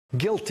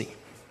Guilty.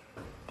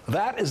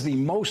 That is the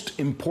most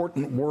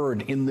important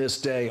word in this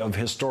day of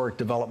historic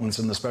developments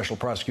in the special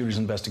prosecutor's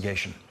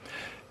investigation.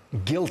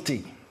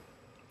 Guilty.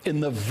 In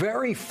the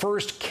very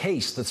first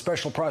case that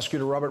Special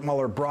Prosecutor Robert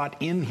Mueller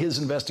brought in his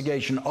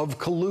investigation of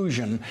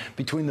collusion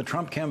between the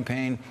Trump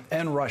campaign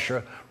and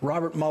Russia,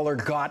 Robert Mueller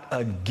got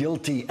a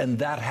guilty, and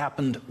that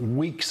happened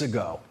weeks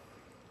ago.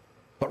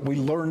 But we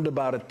learned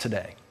about it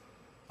today,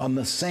 on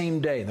the same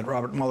day that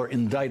Robert Mueller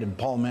indicted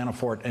Paul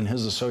Manafort and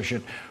his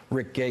associate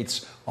Rick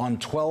Gates on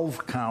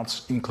 12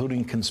 counts,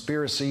 including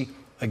conspiracy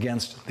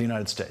against the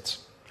United States.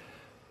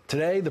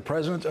 Today, the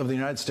President of the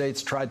United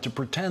States tried to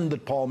pretend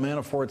that Paul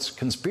Manafort's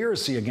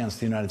conspiracy against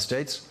the United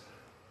States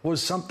was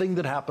something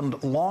that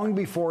happened long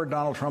before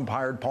Donald Trump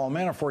hired Paul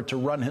Manafort to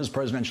run his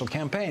presidential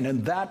campaign.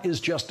 And that is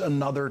just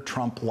another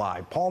Trump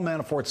lie. Paul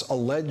Manafort's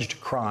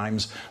alleged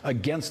crimes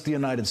against the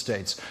United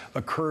States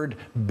occurred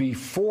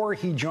before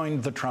he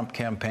joined the Trump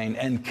campaign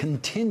and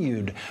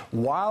continued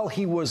while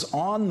he was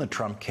on the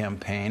Trump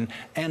campaign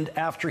and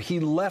after he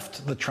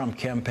left the Trump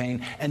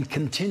campaign, and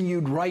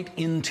continued right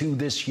into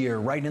this year,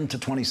 right into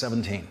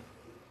 2017.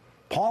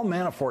 Paul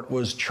Manafort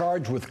was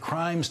charged with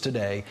crimes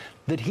today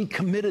that he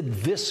committed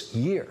this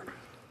year,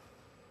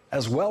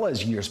 as well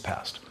as years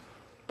past.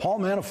 Paul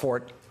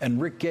Manafort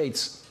and Rick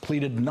Gates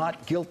pleaded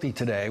not guilty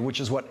today, which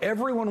is what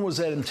everyone was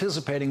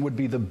anticipating would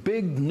be the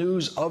big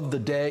news of the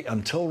day,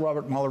 until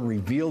Robert Mueller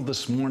revealed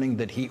this morning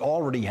that he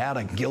already had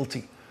a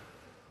guilty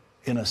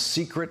in a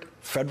secret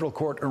federal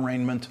court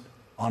arraignment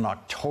on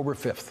October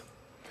 5th.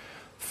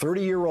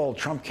 30-year-old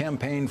Trump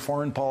campaign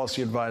foreign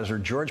policy advisor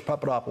George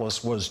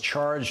Papadopoulos was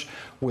charged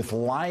with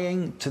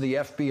lying to the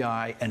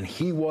FBI, and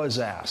he was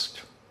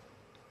asked,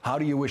 "How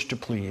do you wish to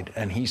plead?"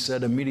 And he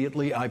said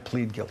immediately, "I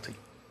plead guilty."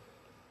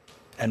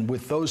 And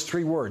with those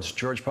three words,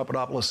 George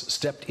Papadopoulos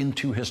stepped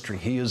into history.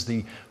 He is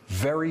the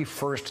very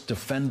first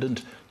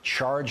defendant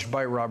charged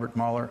by Robert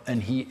Mueller,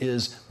 and he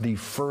is the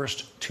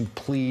first to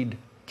plead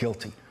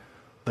guilty.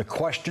 The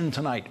question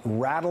tonight,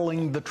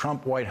 rattling the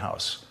Trump White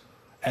House,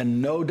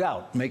 and no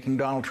doubt making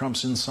Donald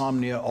Trump's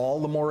insomnia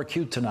all the more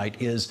acute tonight,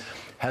 is,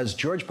 has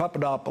George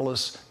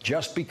Papadopoulos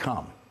just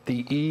become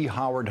the E.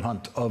 Howard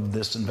Hunt of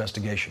this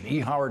investigation? E.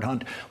 Howard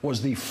Hunt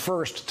was the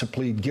first to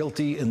plead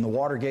guilty in the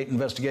Watergate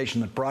investigation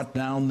that brought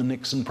down the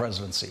Nixon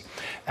presidency.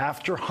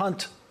 After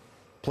Hunt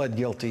pled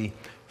guilty,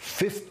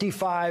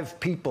 55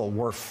 people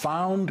were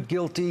found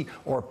guilty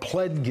or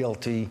pled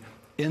guilty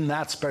in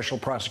that special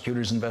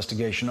prosecutor's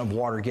investigation of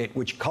Watergate,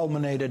 which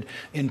culminated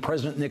in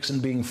President Nixon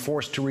being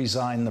forced to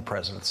resign the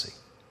presidency.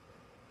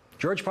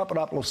 George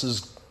Papadopoulos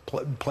has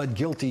pled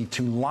guilty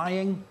to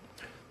lying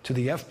to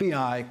the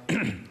FBI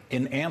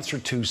in answer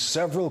to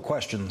several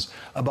questions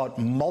about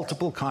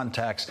multiple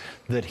contacts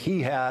that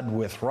he had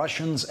with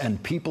Russians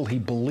and people he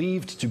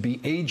believed to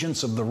be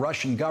agents of the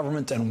Russian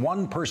government, and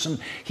one person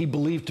he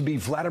believed to be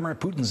Vladimir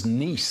Putin's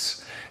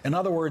niece. In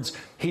other words,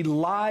 he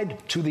lied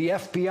to the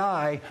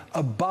FBI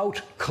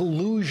about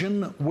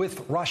collusion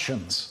with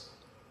Russians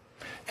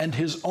and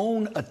his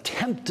own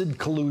attempted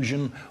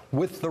collusion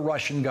with the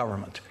Russian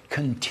government,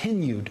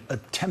 continued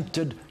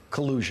attempted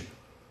collusion.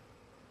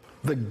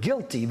 The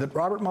guilty that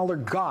Robert Mueller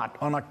got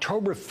on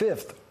October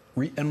 5th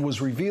and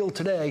was revealed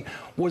today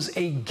was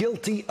a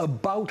guilty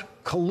about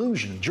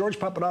collusion. George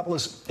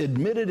Papadopoulos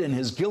admitted in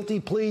his guilty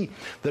plea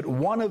that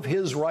one of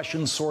his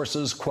Russian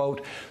sources,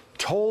 quote,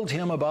 told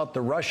him about the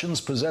Russians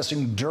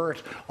possessing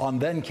dirt on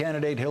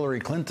then-candidate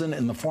Hillary Clinton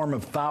in the form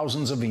of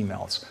thousands of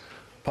emails.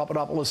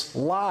 Papadopoulos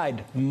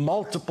lied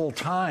multiple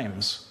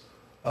times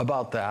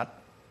about that,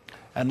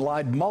 and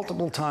lied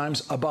multiple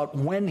times about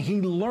when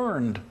he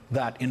learned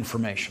that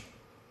information.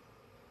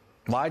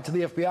 Lied to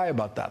the FBI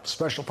about that. The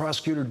special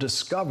prosecutor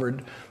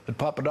discovered that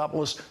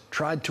Papadopoulos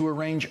tried to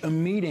arrange a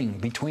meeting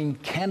between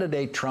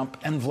candidate Trump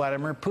and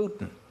Vladimir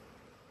Putin.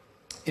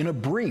 In a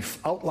brief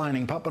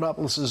outlining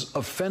Papadopoulos'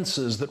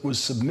 offenses that was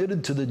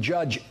submitted to the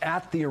judge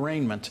at the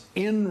arraignment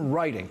in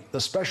writing, the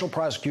special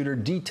prosecutor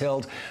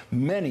detailed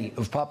many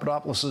of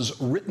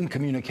Papadopoulos' written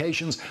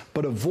communications,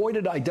 but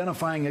avoided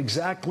identifying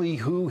exactly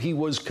who he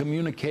was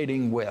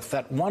communicating with.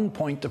 At one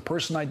point, the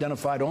person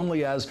identified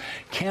only as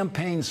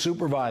campaign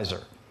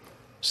supervisor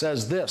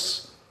says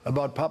this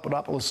about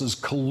Papadopoulos'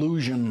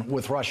 collusion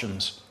with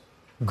Russians: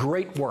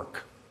 "Great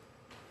work."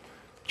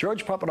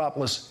 George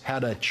Papadopoulos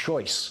had a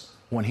choice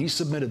when he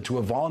submitted to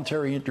a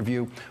voluntary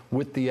interview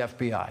with the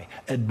FBI.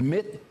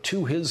 Admit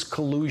to his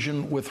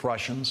collusion with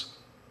Russians,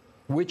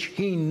 which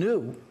he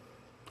knew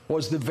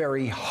was the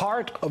very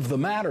heart of the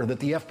matter that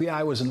the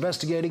FBI was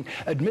investigating.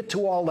 Admit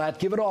to all that,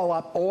 give it all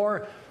up,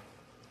 or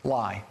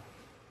lie.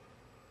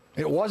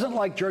 It wasn't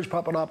like George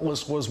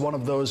Papadopoulos was one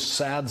of those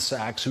sad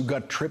sacks who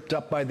got tripped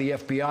up by the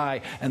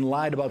FBI and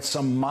lied about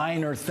some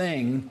minor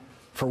thing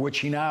for which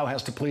he now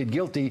has to plead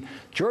guilty.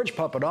 George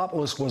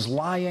Papadopoulos was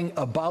lying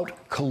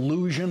about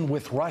collusion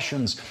with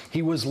Russians.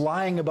 He was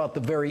lying about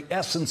the very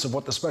essence of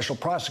what the special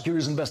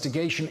prosecutor's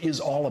investigation is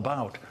all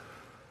about.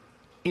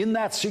 In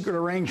that secret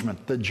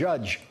arrangement, the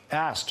judge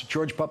asked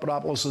George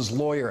Papadopoulos'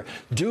 lawyer,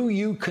 do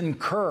you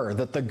concur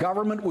that the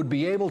government would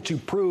be able to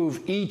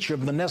prove each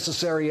of the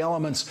necessary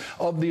elements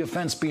of the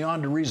offense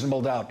beyond a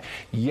reasonable doubt?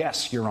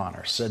 Yes, Your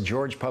Honor, said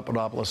George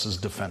Papadopoulos'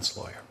 defense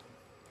lawyer.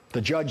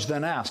 The judge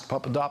then asked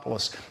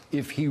Papadopoulos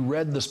if he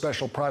read the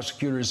special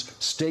prosecutor's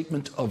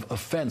statement of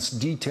offense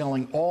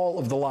detailing all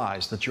of the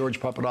lies that George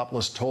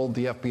Papadopoulos told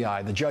the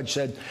FBI. The judge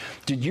said,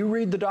 did you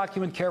read the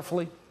document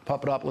carefully?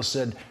 Papadopoulos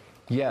said,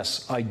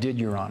 yes, I did,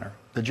 Your Honor.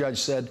 The judge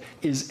said,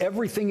 is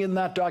everything in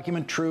that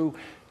document true?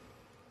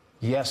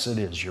 Yes, it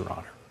is, Your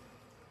Honor.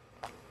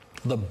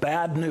 The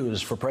bad news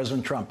for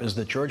President Trump is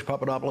that George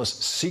Papadopoulos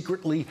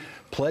secretly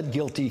pled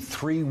guilty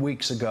 3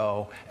 weeks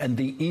ago, and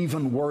the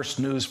even worse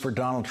news for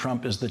Donald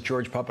Trump is that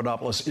George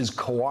Papadopoulos is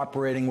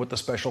cooperating with the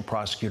special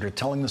prosecutor,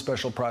 telling the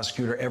special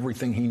prosecutor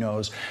everything he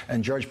knows,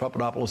 and George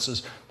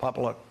Papadopoulos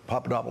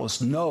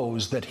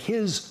knows that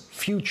his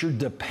future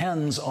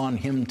depends on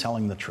him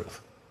telling the truth.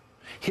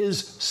 His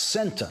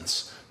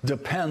sentence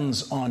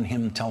depends on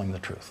him telling the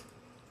truth.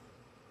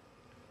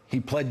 He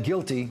pled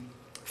guilty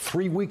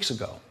 3 weeks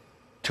ago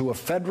to a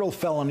federal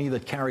felony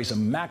that carries a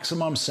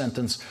maximum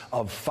sentence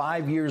of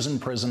 5 years in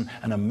prison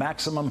and a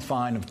maximum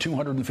fine of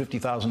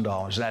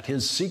 $250,000. At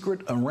his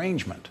secret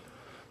arrangement,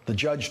 the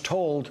judge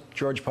told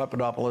George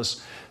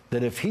Papadopoulos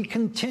that if he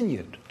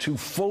continued to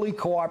fully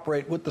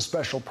cooperate with the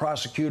special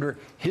prosecutor,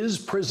 his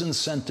prison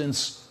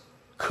sentence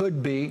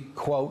could be,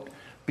 quote,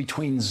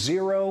 between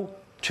 0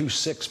 to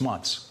 6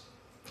 months,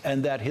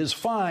 and that his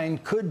fine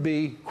could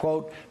be,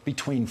 quote,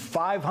 between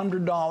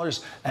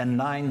 $500 and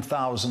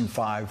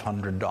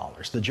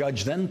 $9,500. The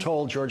judge then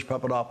told George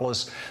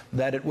Papadopoulos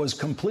that it was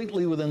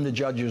completely within the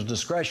judge's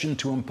discretion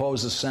to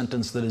impose a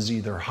sentence that is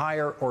either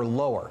higher or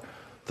lower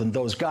than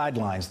those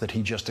guidelines that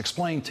he just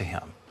explained to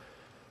him.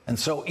 And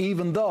so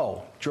even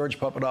though George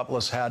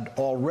Papadopoulos had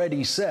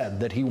already said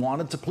that he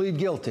wanted to plead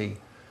guilty,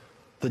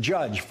 the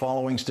judge,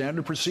 following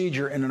standard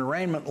procedure in an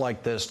arraignment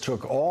like this,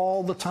 took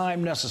all the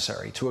time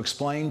necessary to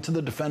explain to the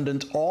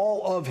defendant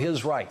all of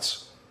his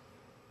rights,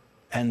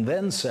 and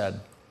then said,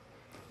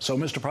 so,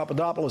 Mr.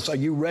 Papadopoulos, are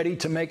you ready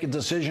to make a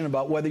decision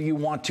about whether you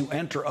want to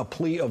enter a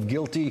plea of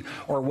guilty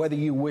or whether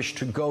you wish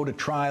to go to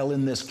trial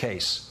in this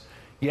case?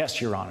 Yes,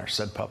 Your Honor,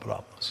 said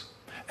Papadopoulos.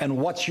 And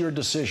what's your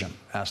decision?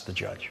 Asked the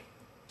judge.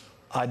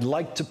 I'd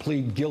like to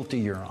plead guilty,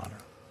 Your Honor.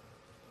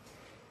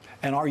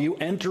 And are you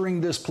entering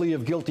this plea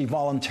of guilty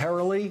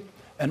voluntarily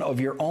and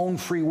of your own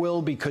free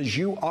will because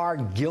you are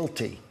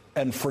guilty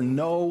and for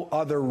no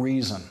other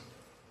reason?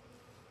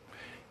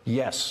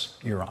 Yes,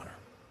 Your Honor.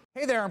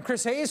 Hey there, I'm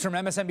Chris Hayes from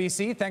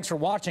MSNBC. Thanks for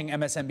watching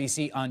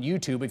MSNBC on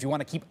YouTube. If you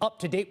want to keep up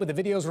to date with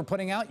the videos we're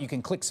putting out, you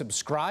can click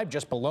subscribe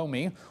just below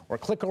me or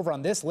click over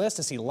on this list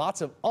to see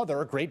lots of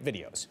other great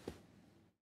videos.